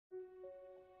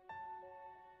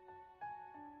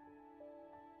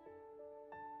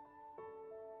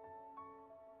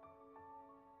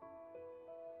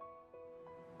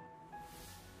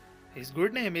His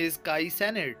good name is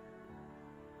Cenat.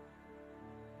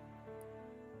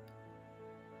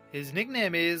 His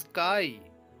nickname is Kai.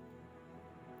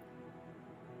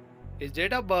 His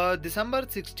date of birth December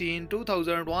 16,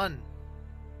 2001.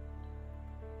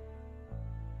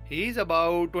 He is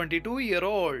about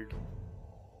 22-year-old.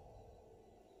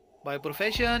 By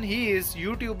profession, he is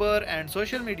YouTuber and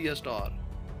social media star.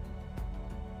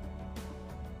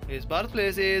 His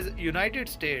birthplace is United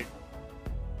States.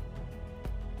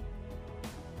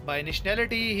 By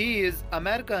nationality, he is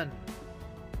American.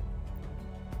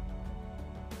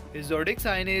 His zodiac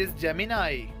sign is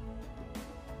Gemini.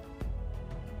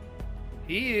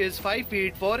 He is 5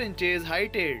 feet 4 inches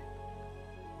heighted.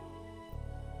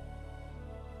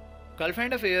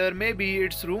 Girlfriend affair may be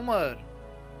its rumor.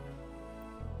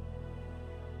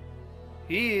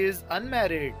 He is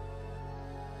unmarried.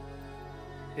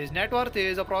 His net worth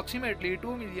is approximately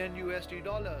 $2 million.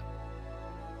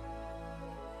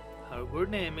 Her good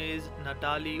name is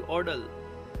Natalie Odell.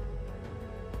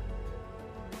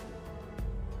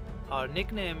 Her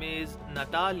nickname is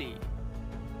Natalie.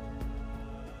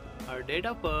 Her date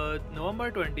of birth November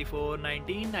 24,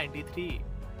 1993.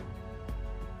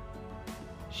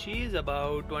 She is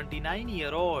about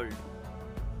 29-year-old.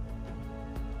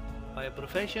 By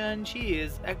profession, she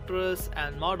is actress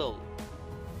and model.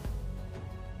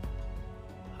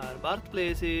 Her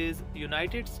birthplace is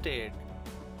United States.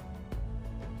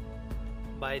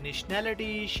 By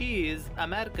nationality, she is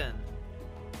American.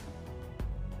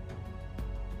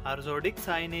 Her zodiac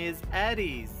sign is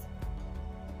Aries.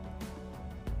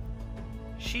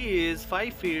 She is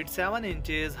 5 feet 7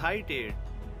 inches heighted.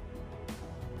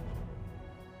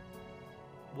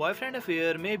 Boyfriend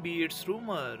affair may be its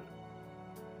rumor.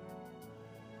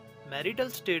 Marital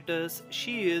status,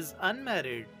 she is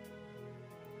unmarried.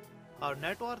 Her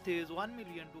net worth is $1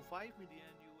 million to $5 million.